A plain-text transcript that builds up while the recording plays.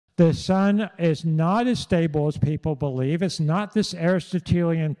The sun is not as stable as people believe. It's not this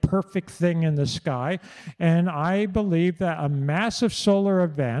Aristotelian perfect thing in the sky. And I believe that a massive solar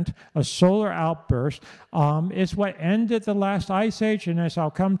event, a solar outburst, is what ended the last ice age, and as I'll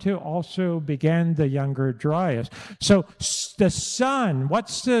come to, also began the Younger Dryas. So the sun,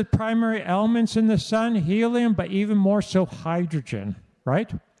 what's the primary elements in the sun? Helium, but even more so hydrogen,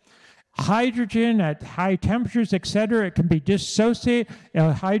 right? Hydrogen at high temperatures, etc., it can be dissociated.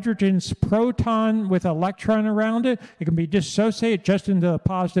 Hydrogen's proton with electron around it, it can be dissociated just into a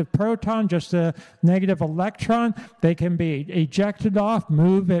positive proton, just a negative electron. They can be ejected off,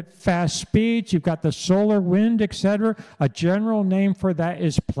 move at fast speeds. You've got the solar wind, etc. A general name for that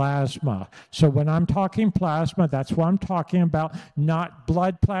is plasma. So when I'm talking plasma, that's what I'm talking about, not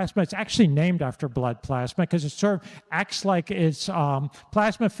blood plasma. It's actually named after blood plasma because it sort of acts like it's,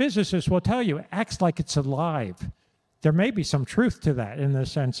 plasma physicists will tell you, it acts like it's alive. There may be some truth to that in the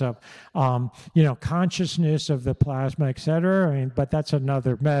sense of, consciousness of the plasma, et cetera. But that's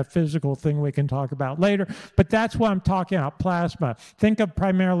another metaphysical thing we can talk about later. But that's what I'm talking about, plasma. Think of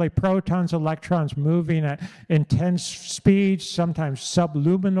primarily protons, electrons moving at intense speeds, sometimes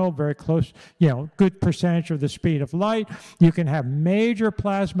subluminal, very close, good percentage of the speed of light. You can have major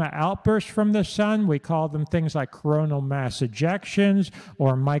plasma outbursts from the sun. We call them things like coronal mass ejections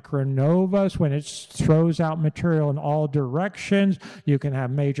or micronovas when it throws out material in all directions. You can have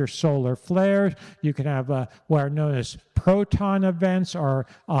major solar flares. You can have what are known as proton events or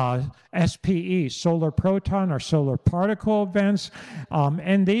SPE, solar proton or solar particle events.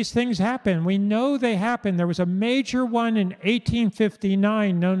 And these things happen. We know they happen. There was a major one in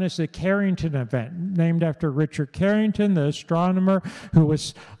 1859 known as the Carrington Event, named after Richard Carrington, the astronomer who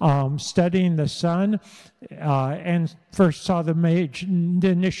was studying the sun and first saw the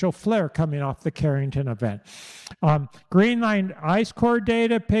initial flare coming off the Carrington Event. Greenland ice core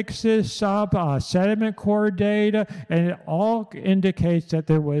data picks this up, sediment core data, and it all indicates that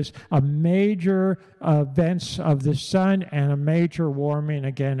there was a major events of the sun and a major warming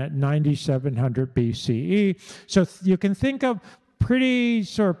again at 9700 BCE. So you can think of pretty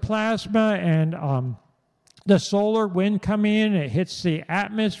sort of plasma and the solar wind coming in, it hits the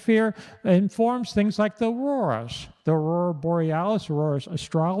atmosphere and forms things like the auroras, the aurora borealis, aurora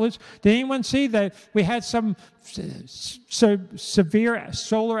australis. Did anyone see that we had some severe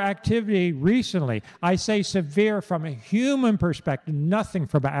solar activity recently? I say severe from a human perspective, nothing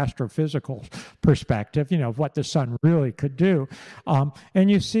from an astrophysical perspective, what the sun really could do. And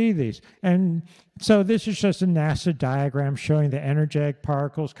you see these. And so this is just a NASA diagram showing the energetic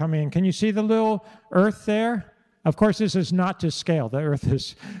particles coming in. Can you see the little Earth there? Of course, this is not to scale. The Earth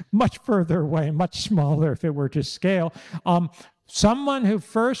is much further away, much smaller if it were to scale. Someone who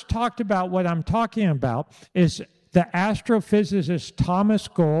first talked about what I'm talking about is the astrophysicist Thomas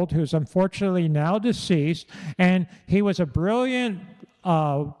Gold, who's unfortunately now deceased, and he was a brilliant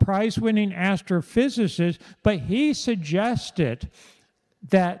prize-winning astrophysicist, but he suggested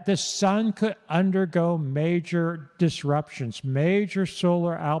that the sun could undergo major disruptions, major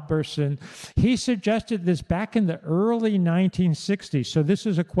solar outbursts. And he suggested this back in the early 1960s. So this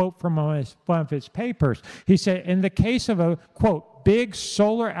is a quote from one of his papers. He said, in the case of a, quote, big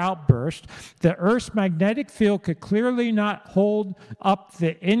solar outburst, the Earth's magnetic field could clearly not hold up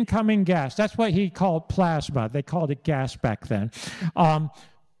the incoming gas. That's what he called plasma. They called it gas back then.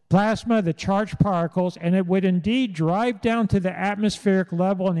 Plasma, the charged particles, and it would indeed drive down to the atmospheric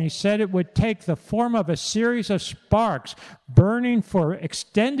level, and he said it would take the form of a series of sparks burning for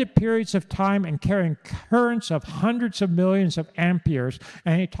extended periods of time and carrying currents of hundreds of millions of amperes.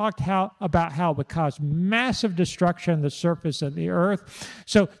 And he talked about how it would cause massive destruction on the surface of the Earth.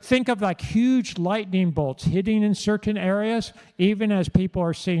 So think of like huge lightning bolts hitting in certain areas, even as people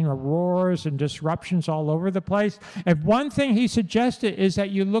are seeing auroras and disruptions all over the place. And one thing he suggested is that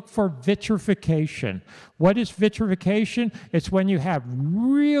you look for vitrification. What is vitrification? It's when you have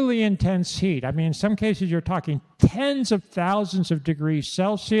really intense heat. I mean, in some cases, you're talking tens of thousands of degrees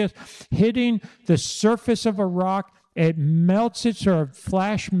Celsius hitting the surface of a rock. It melts it, sort of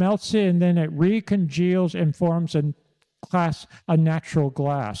flash melts it, and then it recongeals and forms a natural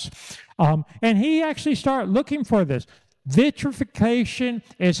glass. And he actually started looking for this. Vitrification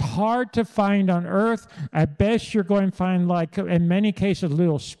is hard to find on Earth. At best, you're going to find, like, in many cases,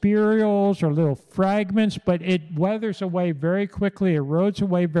 little spherules or little fragments, but it weathers away very quickly, erodes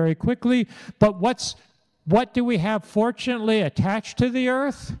away very quickly. But what do we have, fortunately, attached to the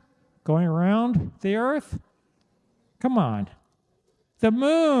Earth? Going around the Earth? Come on. The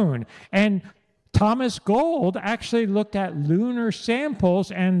moon. And Thomas Gold actually looked at lunar samples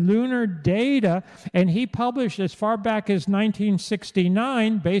and lunar data, and he published as far back as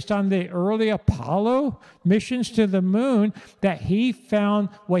 1969, based on the early Apollo missions to the moon, that he found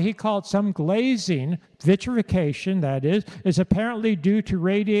what he called some glazing, vitrification that is apparently due to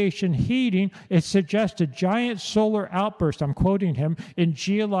radiation heating. It suggests a giant solar outburst, I'm quoting him, in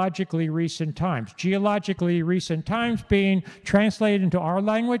geologically recent times. Geologically recent times being translated into our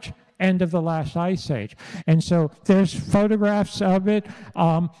language, end of the last ice age. And so there's photographs of it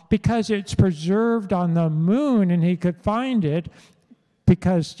because it's preserved on the moon, and he could find it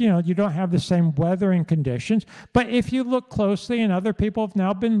because, you don't have the same weathering conditions. But if you look closely, and other people have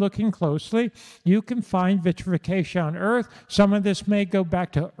now been looking closely, you can find vitrification on Earth. Some of this may go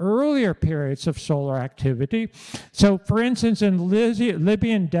back to earlier periods of solar activity. So, for instance, in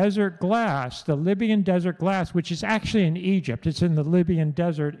Libyan Desert Glass, the Libyan Desert Glass, which is actually in Egypt, it's in the Libyan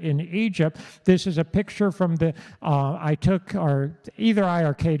Desert in Egypt. This is a picture from the, I took, or either I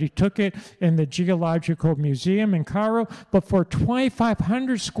or Katie took it in the Geological Museum in Cairo, but for 2,500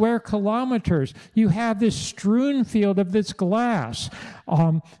 square kilometers, you have this strewn field of this glass.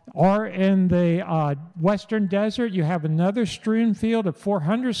 Or in the Western Desert, you have another strewn field of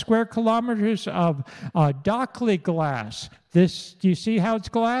 400 square kilometers of Dockley glass. This, do you see how it's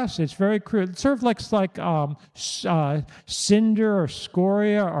glass? It's very crude. It sort of looks like cinder or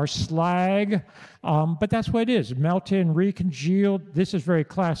scoria or slag, but that's what it is. Melted and recongealed. This is very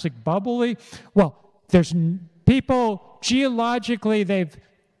classic bubbly. Well, there's people, geologically, they've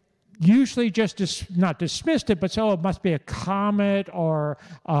usually just not dismissed it, but so it must be a comet or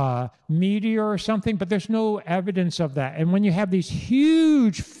a meteor or something, but there's no evidence of that. And when you have these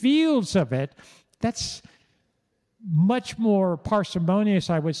huge fields of it, that's much more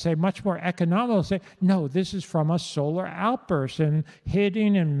parsimonious, I would say, much more economical. Say, no, this is from a solar outburst and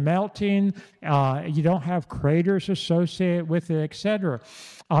hitting and melting. You don't have craters associated with it, etc.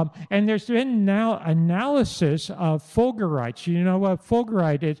 And there's been now analysis of fulgurites. You know what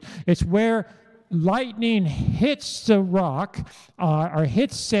fulgurite is? It's where lightning hits the rock or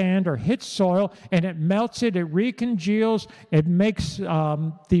hits sand or hits soil, and it melts it, it recongeals, it makes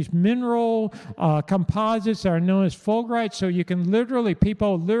these mineral composites that are known as fulgurites. So you can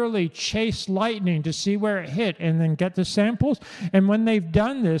people literally chase lightning to see where it hit and then get the samples. And when they've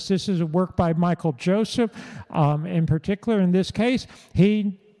done this is a work by Michael Joseph in particular in this case,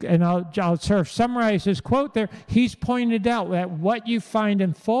 and I'll sort of summarize his quote there. He's pointed out that what you find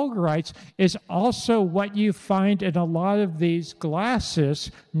in fulgurites is also what you find in a lot of these glasses,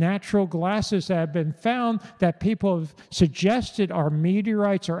 natural glasses that have been found that people have suggested are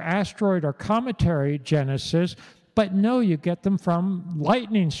meteorites or asteroid or cometary genesis, but no, you get them from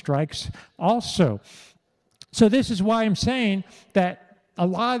lightning strikes also. So this is why I'm saying that a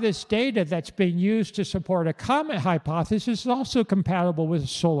lot of this data that's being used to support a comet hypothesis is also compatible with a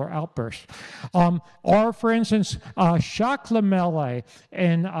solar outburst. Or, for instance, shock lamellae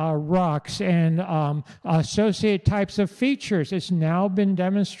in rocks and associated types of features. It's now been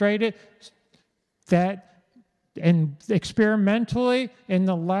demonstrated that and experimentally in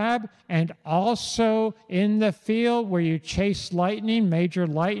the lab and also in the field where you chase lightning, major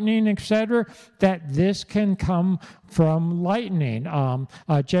lightning, etc., that this can come from lightning.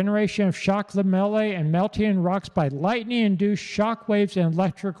 A generation of shock lamellae and melting in rocks by lightning-induced shock waves and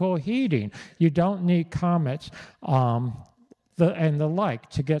electrical heating. You don't need comets and the like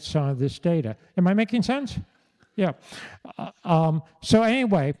to get some of this data. Am I making sense? Yeah. So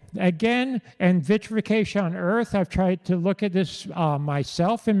anyway, again, and vitrification on Earth, I've tried to look at this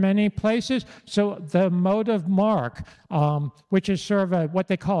myself in many places. So the motive mark, which is sort of what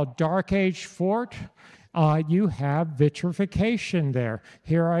they call a dark age fort, you have vitrification there.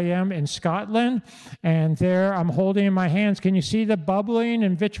 Here I am in Scotland, and there I'm holding in my hands. Can you see the bubbling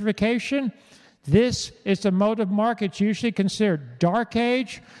and vitrification? This is the motive mark. It's usually considered Dark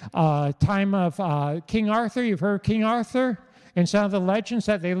Age, time of King Arthur. You've heard of King Arthur? And some of the legends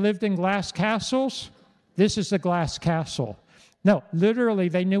that they lived in glass castles. This is the glass castle. No, literally,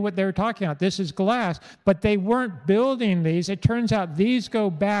 they knew what they were talking about. This is glass, but they weren't building these. It turns out these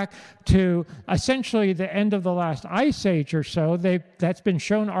go back to essentially the end of the last ice age or so. That's been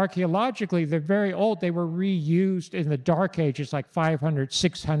shown archaeologically. They're very old. They were reused in the Dark Ages, like 500,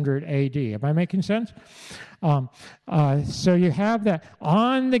 600 AD. Am I making sense? So you have that.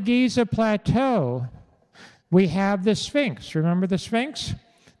 On the Giza Plateau, we have the Sphinx. Remember the Sphinx?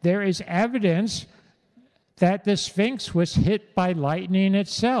 There is evidence that the Sphinx was hit by lightning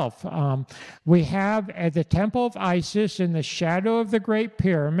itself. We have at the Temple of Isis in the shadow of the Great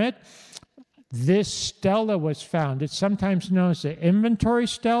Pyramid, this stela was found. It's sometimes known as the inventory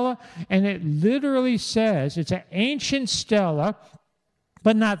stela, and it literally says it's an ancient stela,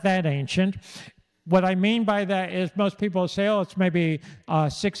 but not that ancient. What I mean by that is most people say, oh, it's maybe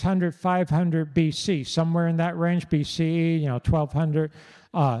 600, 500 BC, somewhere in that range, BCE, 1200,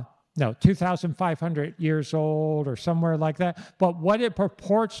 2,500 years old or somewhere like that. But what it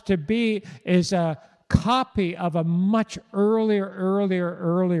purports to be is a copy of a much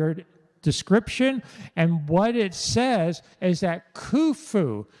earlier description. And what it says is that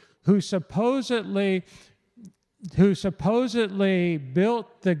Khufu, who supposedly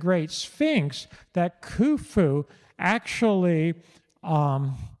built the Great Sphinx, that Khufu actually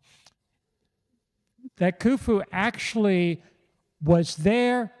was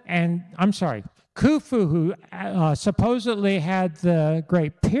there, and Khufu, who supposedly had the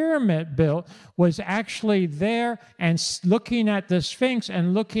Great Pyramid built, was actually there and looking at the Sphinx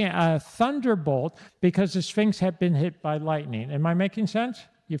and looking at a thunderbolt because the Sphinx had been hit by lightning. Am I making sense?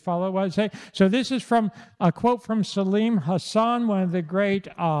 You follow what I say? So this is from a quote from Salim Hassan, one of the great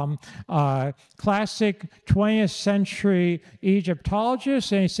classic 20th century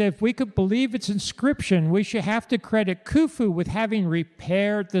Egyptologists. And he said, if we could believe its inscription, we should have to credit Khufu with having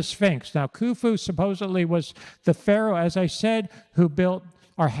repaired the Sphinx. Now, Khufu supposedly was the pharaoh, as I said, who built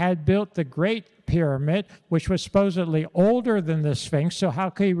or had built the Great Pyramid, which was supposedly older than the Sphinx. So how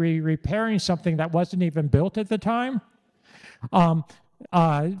could he be repairing something that wasn't even built at the time?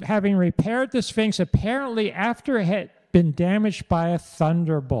 Having repaired the Sphinx, apparently after it had been damaged by a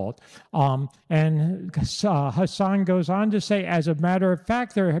thunderbolt. And Hassan goes on to say, as a matter of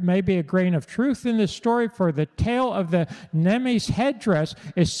fact, there may be a grain of truth in this story, for the tail of the Nemes headdress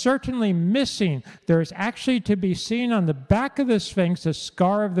is certainly missing. There is actually to be seen on the back of the Sphinx a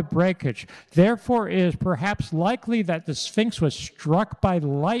scar of the breakage. Therefore, it is perhaps likely that the Sphinx was struck by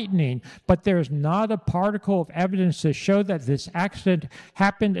lightning, but there is not a particle of evidence to show that this accident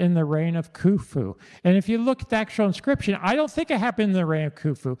happened in the reign of Khufu. And if you look at the actual inscription, I don't think it happened in the reign of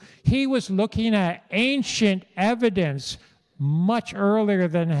Khufu. He was looking at ancient evidence much earlier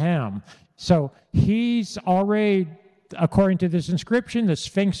than him. So he's already, according to this inscription, the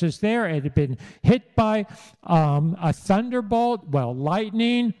Sphinx is there. It had been hit by a thunderbolt,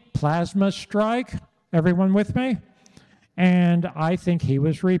 lightning, plasma strike. Everyone with me? And I think he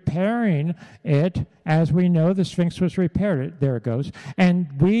was repairing it. As we know, the Sphinx was repaired. There it goes. And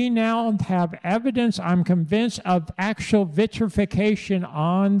we now have evidence, I'm convinced, of actual vitrification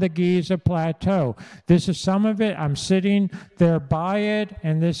on the Giza Plateau. This is some of it. I'm sitting there by it,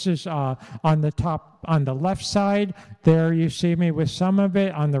 and this is on the top, on the left side. There you see me with some of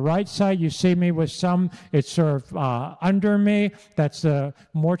it. On the right side, you see me with some. It's sort of under me. That's the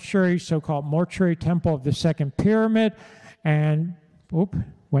mortuary, so-called mortuary temple of the Second Pyramid. And,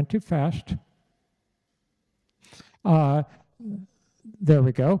 went too fast. There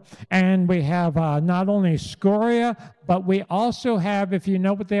we go. And we have not only scoria, but we also have, if you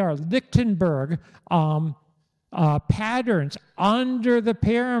know what they are, Lichtenberg patterns under the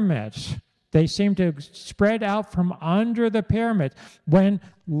pyramids. They seem to spread out from under the pyramid. When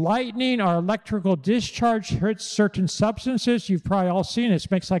lightning or electrical discharge hits certain substances, you've probably all seen it.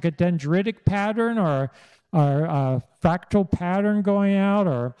 It makes like a dendritic pattern or a fractal pattern going out,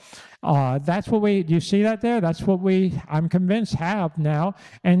 or that's what do you see that there? That's what I'm convinced, have now.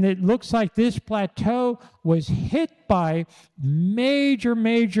 And it looks like this plateau was hit by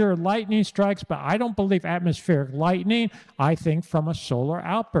major lightning strikes, but I don't believe atmospheric lightning. I think from a solar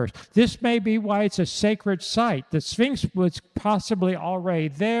outburst. This may be why it's a sacred site. The Sphinx was possibly already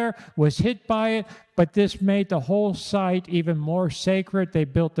there, was hit by it, but this made the whole site even more sacred. They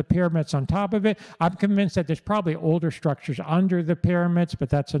built the pyramids on top of it. I'm convinced that there's probably older structures under the pyramids, but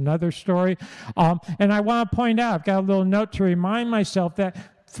that's another story. And I want to point out, I've got a little note to remind myself that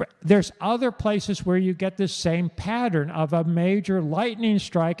there's other places where you get the same pattern of a major lightning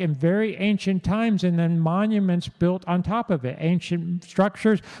strike in very ancient times, and then monuments built on top of it, ancient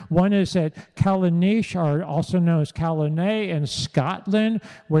structures. One is at Callanish, or also known as Callanay in Scotland,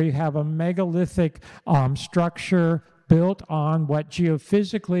 where you have a megalithic structure built on what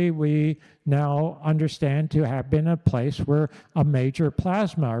geophysically we now understand to have been a place where a major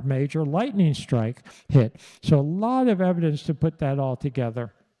plasma or major lightning strike hit. So a lot of evidence to put that all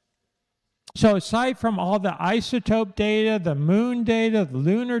together. So aside from all the isotope data, the moon data, the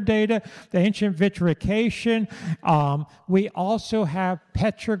lunar data, the ancient vitrification, we also have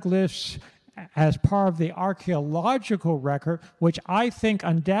petroglyphs as part of the archaeological record, which I think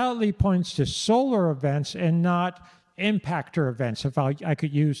undoubtedly points to solar events and not impactor events, if I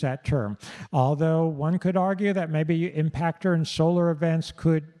could use that term. Although one could argue that maybe impactor and solar events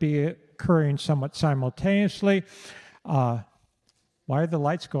could occurring somewhat simultaneously. Why are the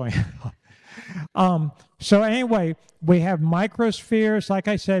lights going off? So anyway, we have microspheres, like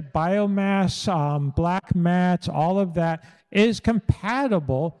I said, biomass, black mats, all of that is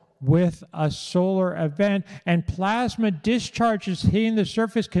compatible with a solar event, and plasma discharges hitting the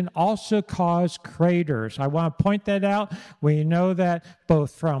surface can also cause craters. I want to point that out. We know that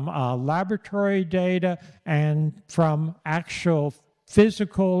both from laboratory data and from actual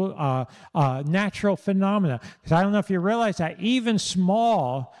physical, natural phenomena. Because I don't know if you realize that even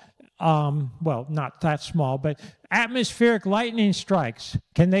small, well, not that small, but atmospheric lightning strikes,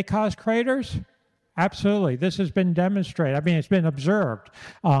 can they cause craters? Absolutely. This has been demonstrated. I mean, it's been observed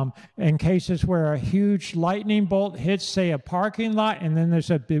in cases where a huge lightning bolt hits, say, a parking lot, and then there's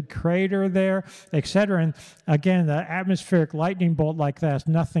a big crater there, et cetera. And again, the atmospheric lightning bolt like that is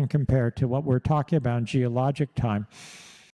nothing compared to what we're talking about in geologic time.